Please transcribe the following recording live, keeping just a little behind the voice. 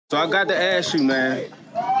So I got to ask you, man,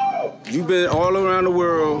 you've been all around the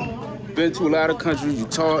world, been to a lot of countries, you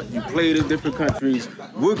taught, you played in different countries.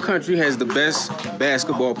 What country has the best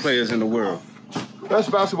basketball players in the world?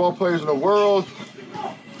 Best basketball players in the world?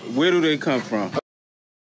 Where do they come from?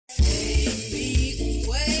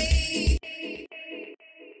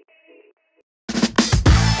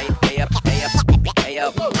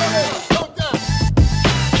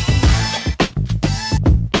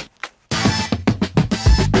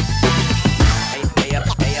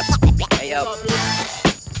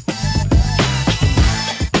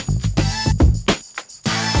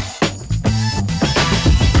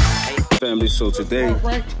 Family, so today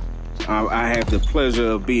I have the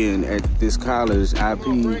pleasure of being at this college,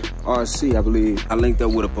 IPRC, I believe. I linked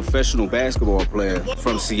up with a professional basketball player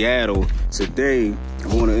from Seattle. Today, I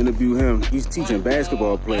want to interview him. He's teaching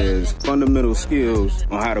basketball players fundamental skills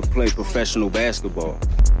on how to play professional basketball.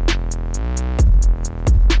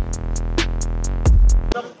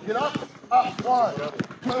 Get up. Up. 1, 2,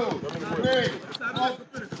 3.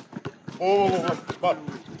 Oh,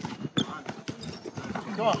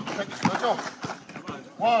 come on, let's go.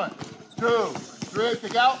 1, 2, 3,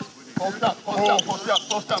 kick out. Post up, post up, post up,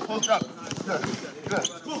 post up, post up. Good, good,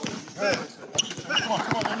 good. Come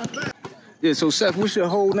on, man. Yeah, so Seth, what's your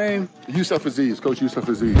whole name? Yusef Aziz, Coach Yusef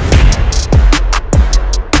Aziz.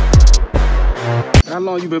 How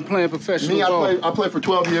long you been playing professional ball? I played for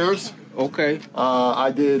 12 years. Okay.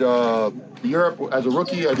 I did Europe as a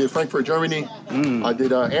rookie. I did Frankfurt, Germany. I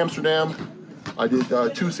did Amsterdam. I did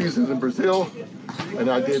 2 seasons in Brazil. And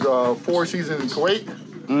I did 4 seasons in Kuwait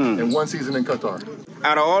and 1 season in Qatar.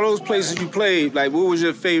 Out of all those places you played, like, what was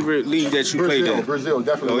your favorite league that you played in? Brazil,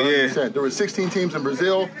 definitely. Oh, 100%. yeah. There were 16 teams in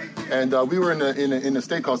Brazil, and we were in a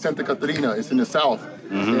state called Santa Catarina. It's in the south.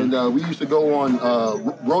 And we used to go on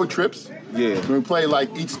road trips. Yeah. When we play, like,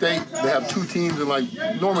 each state, they have 2 teams, and, like,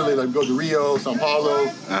 normally they go to Rio, Sao Paulo,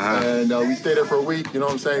 and we stay there for a week, you know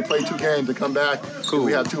what I'm saying, play 2 games and come back. Cool.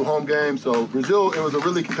 We had 2 home games. So Brazil, it was a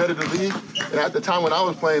really competitive league. And at the time when I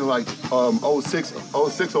was playing, like, 06,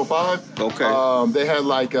 05, okay. they had,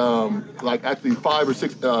 like actually 5 or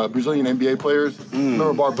 6 Brazilian NBA players.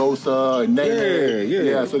 Remember Barbosa and Nene?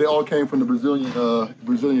 Yeah, so they all came from the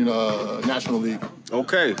Brazilian National League.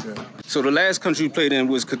 Okay. Yeah. So the last country you played in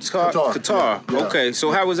was Qatar. Yeah. Okay.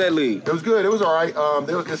 So how was that league? It was good. It was all right.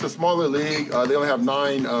 It's a smaller league. They only have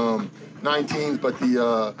 9 teams, but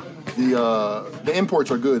the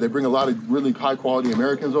imports are good. They bring a lot of really high quality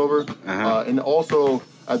Americans over, and also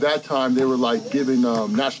at that time they were like giving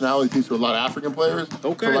nationalities to a lot of African players.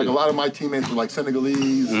 Okay. So like a lot of my teammates were like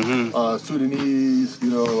Senegalese, Sudanese,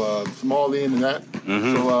 Somalian, and that.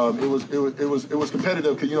 So it was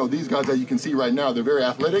competitive because these guys that you can see right now, they're very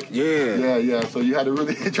athletic. Yeah. So you had to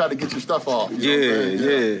really try to get your stuff off.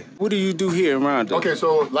 Yeah. What do you do here in Rwanda? Okay,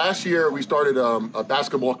 so last year we started a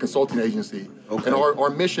basketball consulting agency, and our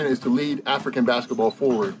mission is to lead African basketball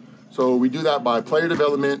forward. So we do that by player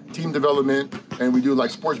development, team development, and we do like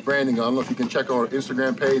sports branding. I don't know if you can check our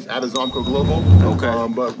Instagram page, @Azomco Global. Okay.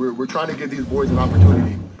 But we're trying to give these boys an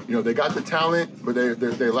opportunity. They got the talent, but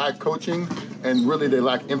they lack coaching, and really they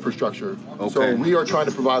lack infrastructure. Okay. So we are trying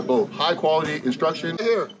to provide both high quality instruction.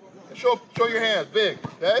 Here, show your hands, big,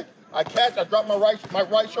 okay? I catch, I drop my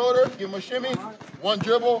right shoulder, give him a shimmy, 1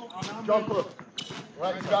 dribble, jump hook.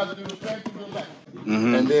 Right, you guys do the same thing, do that.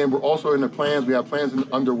 And then we're also in the plans. We have plans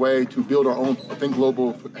underway to build our own Think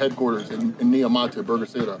Global headquarters in Niamata,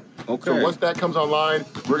 Burgasera. Okay. So once that comes online,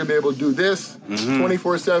 we're gonna be able to do this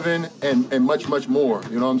 24/7 and much more.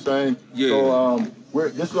 You know what I'm saying? Yeah. So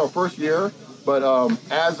this is our first year, but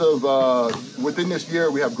as of within this year,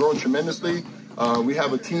 we have grown tremendously. We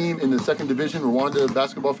have a team in the 2nd division, Rwanda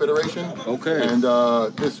Basketball Federation. Okay. And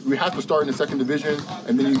we have to start in the 2nd division,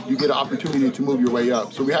 and then you get an opportunity to move your way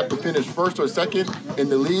up. So we have to finish 1st or 2nd in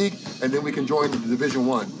the league, and then we can join the Division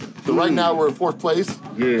 1. So right now we're in 4th place,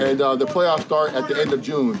 and the playoffs start at the end of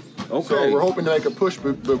June. Okay. So we're hoping to make a push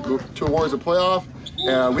towards a playoff.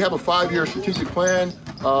 We have a 5-year strategic plan.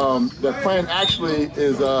 The plan actually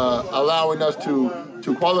is allowing us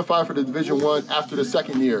to qualify for the Division 1 after the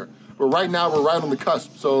 2nd year. But right now, we're right on the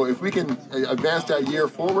cusp. So if we can advance that year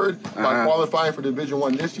forward by qualifying for Division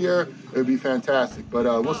 1 this year, it would be fantastic. But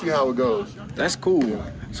we'll see how it goes. That's cool.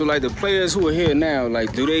 So, like, the players who are here now,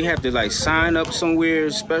 like, do they have to, like, sign up somewhere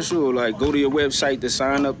special or, like, go to your website to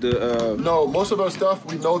sign up the... No, most of our stuff,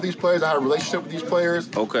 we know these players. I have a relationship with these players.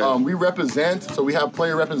 Okay. We represent, so we have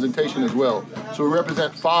player representation as well. So we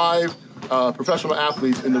represent 5 professional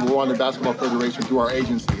athletes in the Rwanda Basketball Federation through our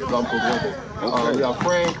agency, Azomco Global. Okay. We have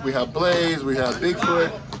Frank, we have Blaze, we have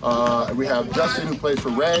Bigfoot, we have Justin who plays for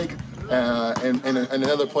Reg. and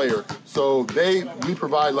another player. So we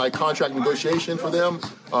provide like contract negotiation for them,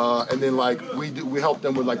 and then like we help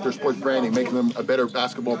them with like their sports branding, making them a better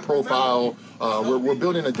basketball profile. We're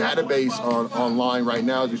building a database online right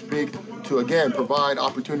now as we speak to again provide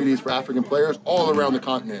opportunities for African players all around the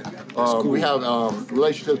continent. Cool. We have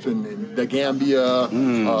relationships in the Gambia,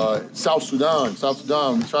 South Sudan.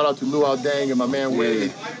 Shout out to Luau Dang and my man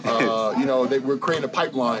Wade. You know, we're creating a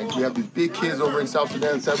pipeline. We have these big kids over in South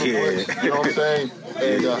Sudan, 7 foot. You know what I'm saying?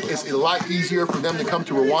 And it's a lot easier for them to come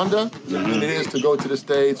to Rwanda than it is to go to the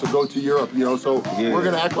States or go to Europe, you know. So we're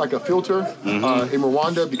going to act like a filter in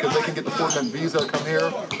Rwanda because they can get the Fortnite visa, come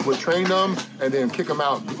here, we'll train them, and then kick them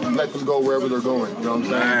out and let them go wherever they're going, you know what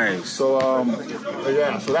I'm saying? Nice. So,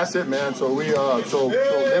 yeah, so that's it, man. So we, so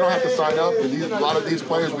they don't have to sign up. A lot of these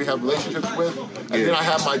players we have relationships with. And then I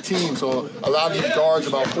have my team. So a lot of these guards,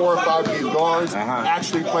 about 4 or 5 of these guards,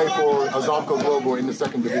 actually play for Azamco Global in the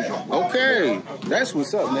 2nd division. Okay. That's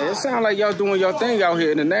what's up, man. It sounds like y'all doing your thing out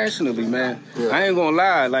here internationally, man. Yeah. I ain't gonna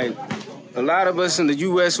lie, like a lot of us in the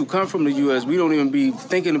U.S. who come from the U.S., we don't even be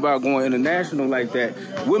thinking about going international like that.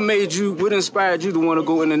 What inspired you to want to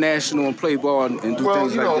go international and play ball and do things like that? Well,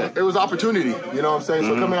 you know, it was opportunity, you know what I'm saying?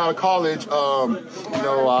 So coming out of college, you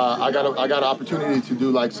know, I got an opportunity to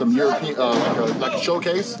do like some European, like a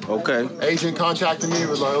showcase. Okay. Agent contacted me,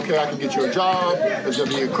 was like, okay, I can get you a job. It's going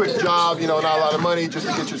to be a quick job, you know, not a lot of money, just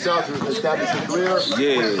to get yourself to establish your career.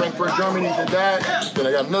 Yeah. Frankfurt, Germany, did that. Then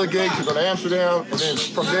I got another gig to go to Amsterdam. And then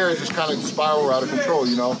from there, it just kind of spiral out of control,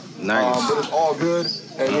 you know. Nice. But it's all good.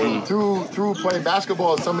 And then through playing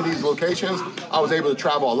basketball at some of these locations, I was able to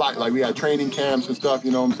travel a lot. Like we had training camps and stuff,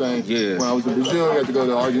 you know what I'm saying? Yeah. When I was in Brazil, I got to go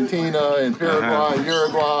to Argentina and Paraguay and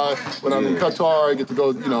Uruguay. When I'm in Qatar, I get to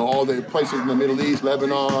go, you know, all the places in the Middle East,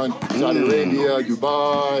 Lebanon, Saudi Arabia,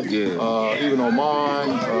 Dubai, even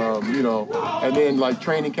Oman, you know. And then like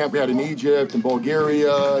training camp we had in Egypt and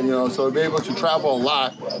Bulgaria, you know. So I've been able to travel a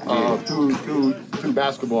lot through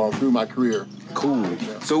basketball, through my career. Cool.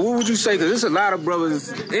 So what would you say, because there's a lot of brothers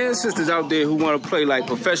and sisters out there who want to play like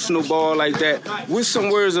professional ball like that. What's some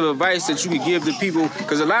words of advice that you could give to people?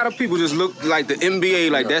 Because a lot of people just look like the NBA,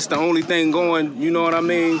 like that's the only thing going, you know what I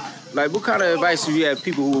mean? Like, what kind of advice do you have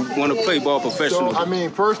people who want to play ball professionally? So, I mean,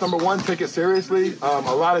 first, number one, take it seriously.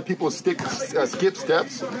 A lot of people skip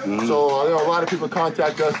steps. So, I know a lot of people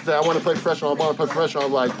contact us and say, I want to play professional, I want to play professional.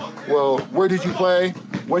 I'm like, well, where did you play?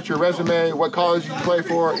 What's your resume? What college did you play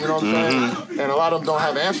for? You know what I'm saying? And a lot of them don't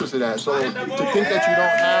have answers to that. So, to think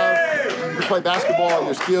that you can play basketball,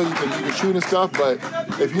 you're skilled, you can shoot and stuff, but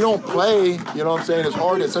if you don't play, you know what I'm saying, it's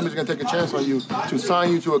hard that somebody's going to take a chance on you to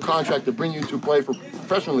sign you to a contract to bring you to play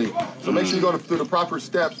professionally. So make sure you go through the proper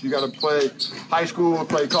steps. You got to play high school,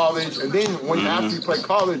 play college, and then after you play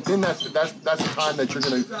college, then that's the time that you're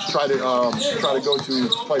going to try to go to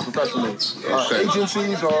play professionally.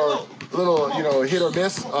 Agencies are a little, you know, hit or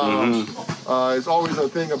miss. It's always a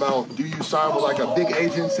thing about, do you sign with like a big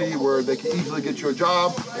agency where they can easily get you a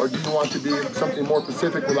job, or do you want to be something more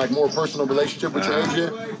specific with like more personal relationship with your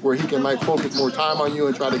agent, where he can like focus more time on you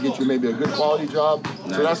and try to get you maybe a good quality job.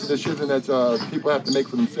 So that's the decision that people have to make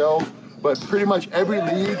for themselves. But pretty much every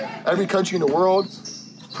league, every country in the world,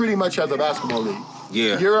 pretty much has a basketball league.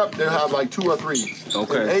 Yeah. Europe, they have like 2 or 3.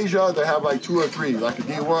 Okay. In Asia, they have like 2 or 3, like a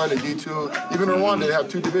D1, a D2. Even in Rwanda, they have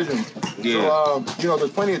 2 divisions. Yeah. So, you know,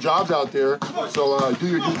 there's plenty of jobs out there. So do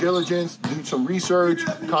your due diligence, do some research,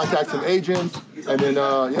 contact some agents, and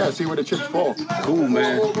then, see where the chips fall. Cool,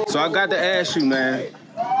 man. So I got to ask you, man,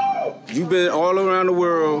 you've been all around the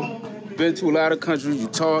world, been to a lot of countries, you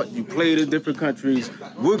taught, you played in different countries.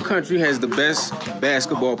 What country has the best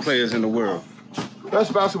basketball players in the world?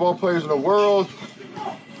 Best basketball players in the world?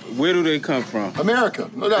 Where do they come from?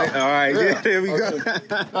 America, no doubt. All right, there we go.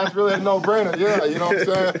 That's really a no-brainer, you know what I'm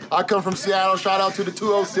saying? I come from Seattle, shout out to the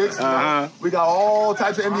 206. We got all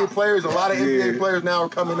types of NBA players. A lot of NBA players now are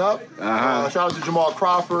coming up. Shout out to Jamal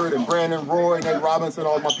Crawford and Brandon Roy, Nate Robinson,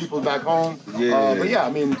 all my people back home. But yeah,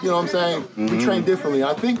 I mean, you know what I'm saying? We train differently.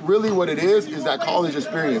 I think really what it is that college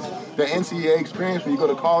experience. The NCAA experience, when you go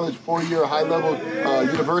to college, 4-year high-level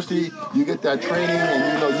university, you get that training,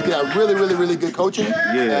 and you know you get that really, really, really good coaching.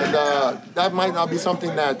 And that might not be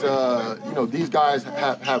something that you know these guys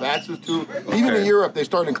have access to. Even in Europe, they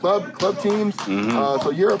start in club teams. So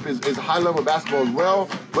Europe is high-level basketball as well,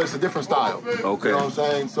 but it's a different style. Okay. You know what I'm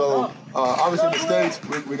saying? So obviously in the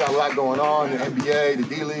States, we got a lot going on, the NBA,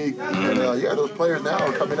 the D-League, and those players now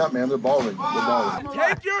are coming up, man. They're balling.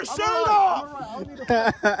 Take your shirt off!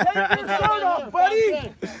 Take your shirt off,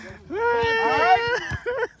 buddy! All right?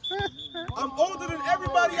 I'm older than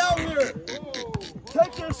everybody out here.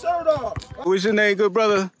 Take your shirt off. What's your name, good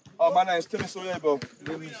brother? My name's Timmy Soyebo.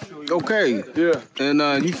 Okay. Yeah.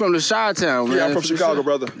 And you from the Chi-Town, man? Yeah, I'm from Chicago,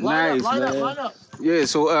 brother. Nice, man. Yeah,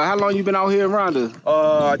 so how long you been out here in Rwanda?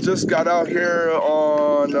 I just got out here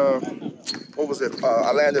on, what was it?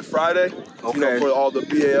 I landed Friday, Okay. you know, for all the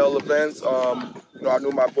BAL events. You know, I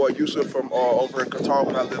knew my boy Yusef from over in Qatar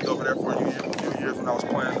when I lived over there for a few years when I was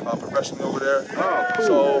playing professionally over there. Oh, cool.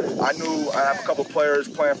 So I knew I have a couple players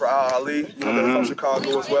playing for Al Ali, you know, they're from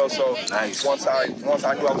Chicago as well. So nice. once I knew I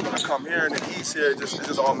was going to come here and then he's here, it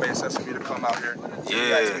just all made sense for me to come out here. Yeah.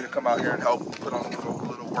 He asked me to come out here and help put on a little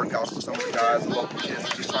workouts for some of the guys, the local kids,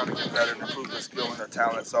 just trying to get better and improve their skill and their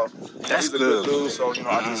talent. So that's he's a good dude. So you know,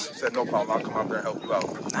 I just said no problem. I'll come out there and help you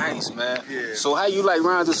out. Nice, man. Yeah. So how you like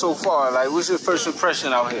Rwanda so far? Like, what's your first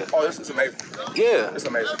impression out here? Oh, this is amazing. Yeah. It's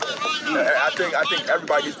amazing. I think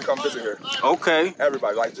everybody needs to come visit here. Okay.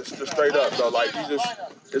 Everybody, like just straight up though. Like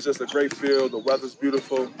it's just a great feel. The weather's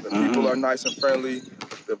beautiful. The people are nice and friendly.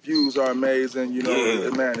 The views are amazing. You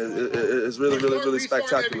know, man, it's really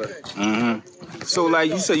spectacular. So, like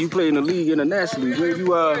you said, you played in the league internationally. Where you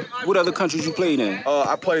what other countries you played in?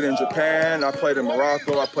 I played in Japan. I played in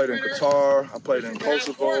Morocco. I played in Qatar. I played in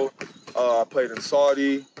Kosovo. I played in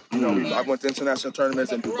Saudi. You know, I went to international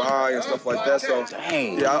tournaments in Dubai and stuff like that. So,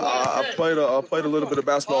 yeah, I played a little bit of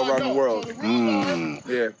basketball around the world.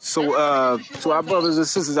 Yeah. So, to our brothers and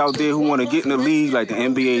sisters out there who want to get in the league, like the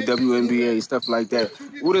NBA, WNBA, stuff like that,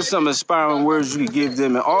 what are some inspiring words you could give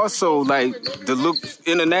them? And also, like, to look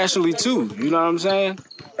internationally, too. You know what I'm saying?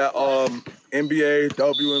 NBA,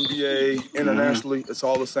 WNBA, internationally, it's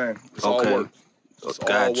all the same. It's all work. It's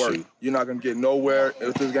all work. You're not gonna get nowhere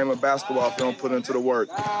with this game of basketball if you don't put into the work.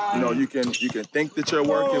 You know, you can think that you're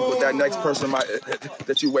working, but that next person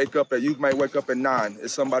that you wake up at, you might wake up at 9.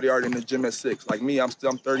 It's somebody already in the gym at 6. Like me, I'm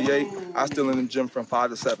 38. I'm still in the gym from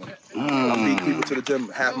 5 to 7. I beat people to the gym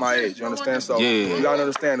half my age. You understand? So you gotta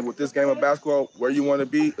understand that with this game of basketball, where you want to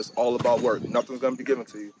be, it's all about work. Nothing's gonna be given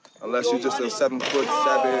to you unless you're just a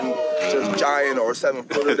 7'7" just giant or a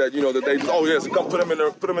 7-footer that you know that they so come put them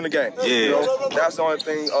in the game. Yeah. You know, that's the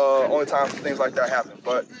only time things like that happen.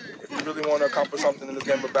 But if you really want to accomplish something in this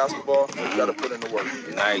game of basketball, you got to put in the work.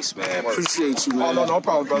 Nice, man. Appreciate you, man. Oh, no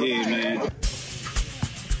problem, brother. Yeah, man.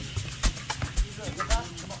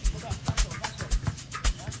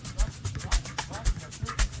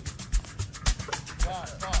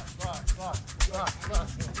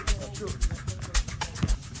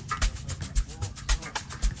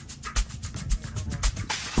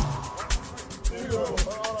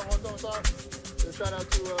 Shout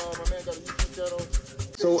out to my man got a YouTube channel.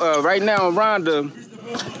 So right now in Rwanda,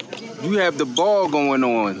 you have the ball going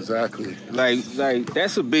on. Exactly. Like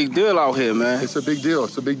that's a big deal out here, man. It's a big deal.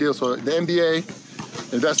 It's a big deal. So the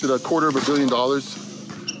NBA invested $250 million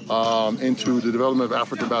into the development of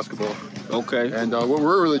African basketball. Okay. And what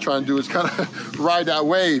we're really trying to do is kind of ride that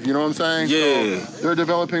wave, you know what I'm saying? Yeah. So they're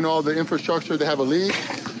developing all the infrastructure. They have a league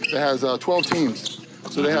that has 12 teams.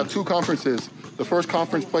 So they have 2 conferences. The first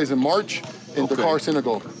conference plays in March in Dakar,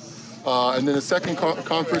 Senegal. And then the second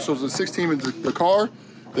conference was the 6 team in Dakar.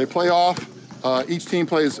 They play off. Each team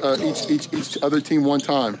plays each other team 1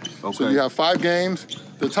 time. Okay. So you have 5 games.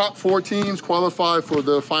 The top 4 teams qualify for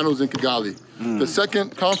the finals in Kigali. The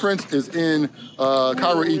second conference is in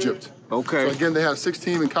Cairo, Egypt. Okay. So again, they have 6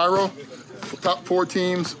 teams in Cairo. Top 4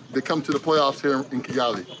 teams, they come to the playoffs here in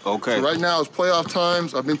Kigali. Okay. So right now it's playoff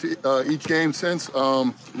times. I've been to each game since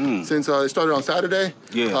they started on Saturday.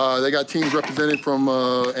 Yeah. They got teams represented from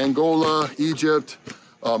Angola, Egypt,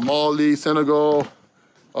 Mali, Senegal.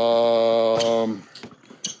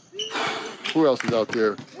 Who else is out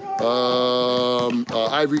there?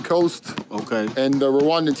 Ivory Coast. Okay. And the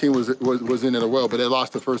Rwandan team was in it as well, but they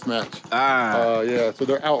lost the first match. Yeah, so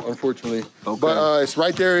they're out, unfortunately. Okay. But it's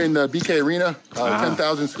right there in the BK Arena,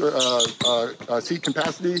 10,000 seat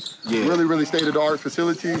capacity. Yeah. Really state-of-the-art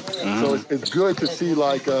facility. So it's good to see,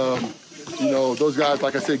 like, you know, those guys,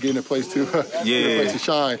 like I said, getting a place to to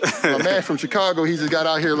shine. My man from Chicago, he just got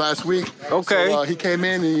out here last week. Okay. So he came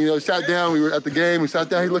in and, you know, sat down. We were at the game. We sat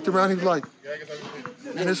down. He looked around. He was like,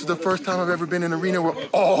 man, this is the first time I've ever been in an arena with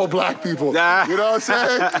all black people. You know what I'm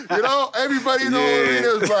saying? You know, everybody in the arena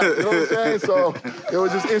is black. You know what I'm saying? So it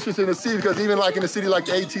was just interesting to see because even like in a city like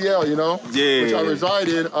the ATL, you know, which I reside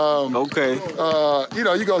in, you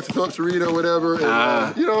know, you go to Phillips Arena or whatever,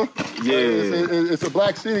 and, you know, it's a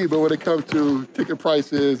black city, but when it comes to ticket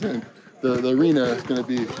prices and the arena is going to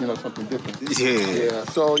be, you know, something different. Yeah.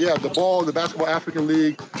 So yeah, the Basketball African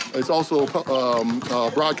League, it's also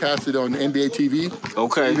broadcasted on NBA TV.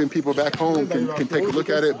 Okay. So even people back home can take a look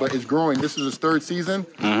at it. But it's growing. This is its 3rd season,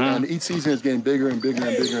 and each season is getting bigger and bigger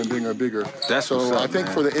and bigger and bigger and bigger. That's so I think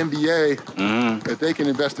for the NBA, if they can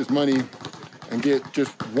invest this money and get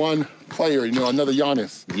just one player, you know, another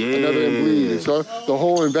Giannis, another Embiid, so the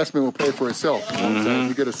whole investment will pay for itself. You know what I'm saying?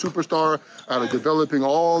 You get a superstar out of developing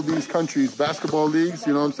all these countries' basketball leagues,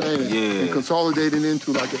 you know what I'm saying, and consolidating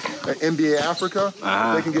into like an NBA Africa.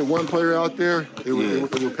 If they can get one player out there, it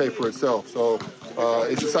will pay for itself. So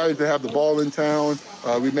it's exciting to have the ball in town.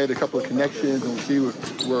 We made a couple of connections, and we'll see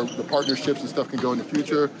where the partnerships and stuff can go in the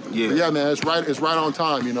future. But yeah, man, it's right on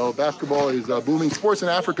time. You know, basketball is booming. Sports in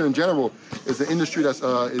Africa in general is an industry that's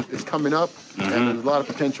is coming up, and there's a lot of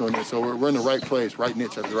potential in it. So we're in the right place, right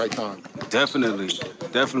niche at the right time. Definitely.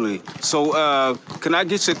 So can I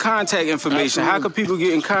get your contact information? How can people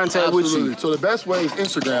get in contact with you? So the best way is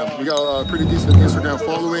Instagram. We got a pretty decent Instagram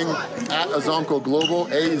following at Azomco Global,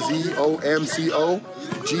 AZOMCOGLOBAL.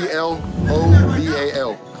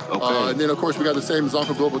 And then, of course, we got the same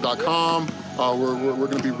AzomcoGlobal.com. We're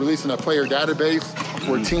going to be releasing a player database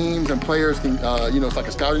where teams and players can, you know, it's like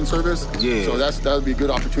a scouting service. So that would be a good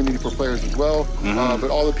opportunity for players as well. But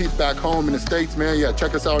all the peeps back home in the States, man,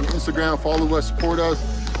 check us out on Instagram, follow us, support us,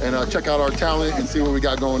 and check out our talent and see what we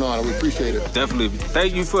got going on. We appreciate it. Definitely.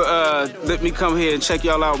 Thank you for letting me come here and check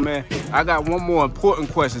y'all out, man. I got one more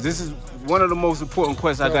important question. This is one of the most important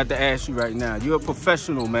questions I got to ask you right now. You're a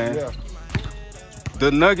professional, man.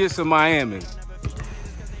 The Nuggets of Miami.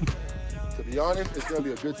 To be honest, it's going to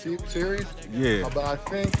be a good series. But I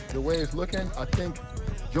think the way it's looking, I think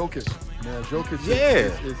Jokic, man. Jokic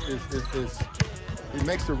is he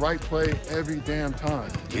makes the right play every damn time.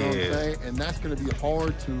 You know what I'm saying? And that's going to be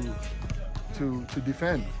hard to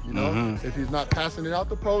defend, you know? If he's not passing it out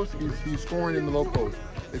the post, he's scoring in the low post.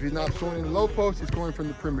 If he's not scoring in the low post, he's scoring from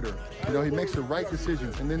the perimeter. You know, he makes the right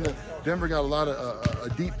decisions. And then Denver got a lot of a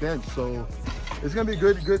deep bench, so it's gonna be a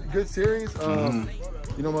good series.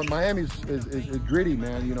 You know, Miami is gritty,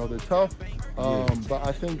 man. You know, they're tough. But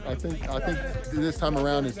I think this time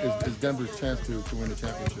around is Denver's chance to win the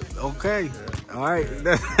championship. Okay. All right.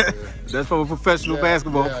 That's from a professional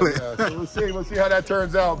basketball player. So we'll see how that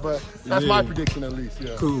turns out. But that's my prediction, at least.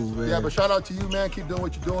 Cool, man. Yeah, but shout out to you, man. Keep doing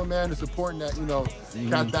what you're doing, man. It's important that, you know,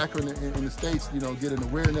 cats back in the States, you know, get an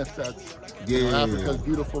awareness that you know, Africa's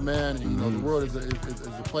beautiful, man. And, you know, the world is a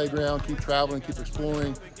playground. Keep traveling, keep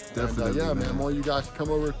exploring. Definitely, and, man, more of you guys come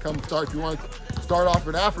over, come start. If you want to start off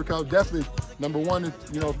in Africa, definitely. Number one,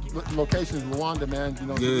 you know, location is Rwanda, man. You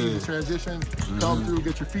know, easy transition, come through,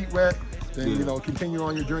 get your feet wet, then, you know, continue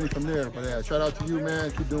on your journey from there. But yeah, shout out to you,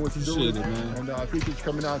 man. Keep doing what you're doing. Man. And I appreciate you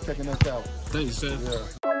coming out and checking us out. Thanks, sir.